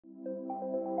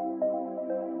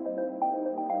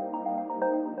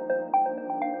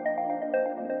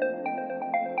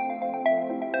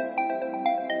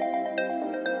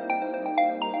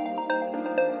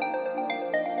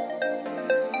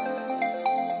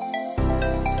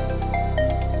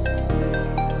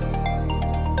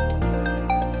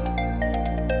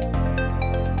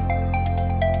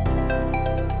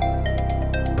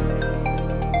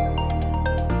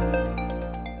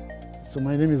So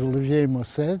my name is Olivier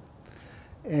Mosset,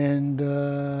 and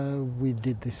we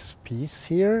did this piece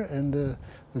here, and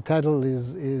the title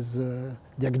is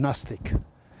Diagnostic.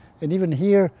 And even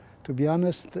here, to be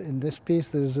honest, in this piece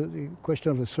there's a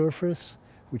question of the surface,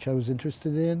 which I was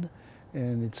interested in,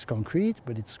 and it's concrete,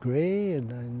 but it's gray,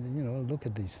 and you know, look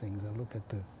at these things. I look at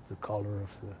the color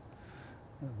of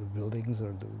the buildings,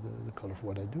 or the color of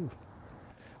what I do.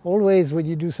 Always when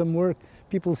you do some work,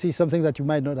 people see something that you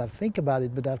might not have think about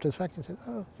it, but after the fact you say,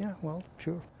 oh yeah, well,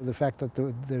 sure. The fact that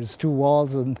there's two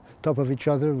walls on top of each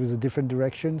other with the different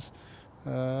directions,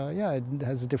 yeah, it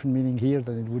has a different meaning here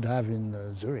than it would have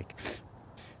in Zurich.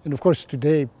 And of course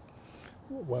today,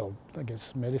 well, I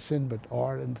guess medicine, but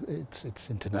art, and it's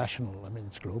international. I mean,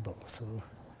 it's global. So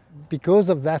because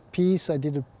of that piece, I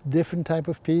did a different type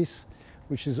of piece,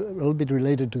 which is a little bit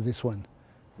related to this one.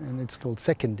 And it's called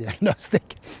Second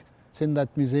Diagnostic. It's in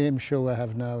that museum show I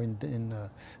have now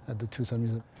at the Tucson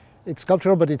Museum. It's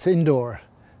sculptural, but it's indoor,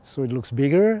 so it looks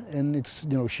bigger, and it's,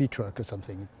 you know, sheetrock or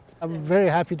something. I'm very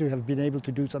happy to have been able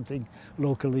to do something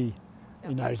locally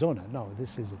in Arizona. No,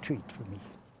 this is a treat for me.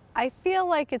 I feel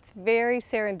like it's very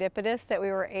serendipitous that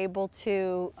we were able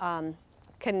to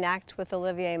connect with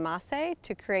Olivier Mosset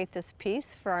to create this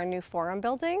piece for our new forum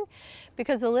building,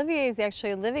 because Olivier is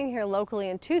actually living here locally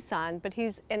in Tucson, but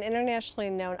he's an internationally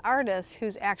known artist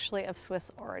who's actually of Swiss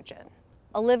origin.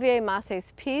 Olivier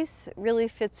Mosset's piece really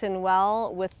fits in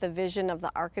well with the vision of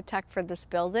the architect for this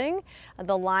building.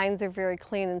 The lines are very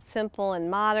clean and simple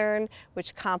and modern,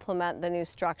 which complement the new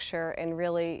structure and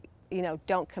really, you know,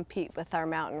 don't compete with our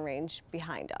mountain range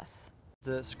behind us.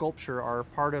 The sculpture are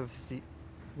part of the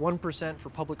 1% for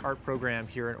Public Art program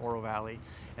here in Oro Valley,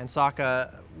 and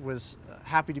Saka was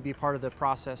happy to be part of the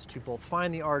process to both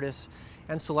find the artists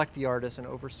and select the artists and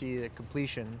oversee the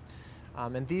completion.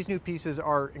 And these new pieces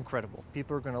are incredible.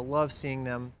 People are going to love seeing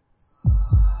them.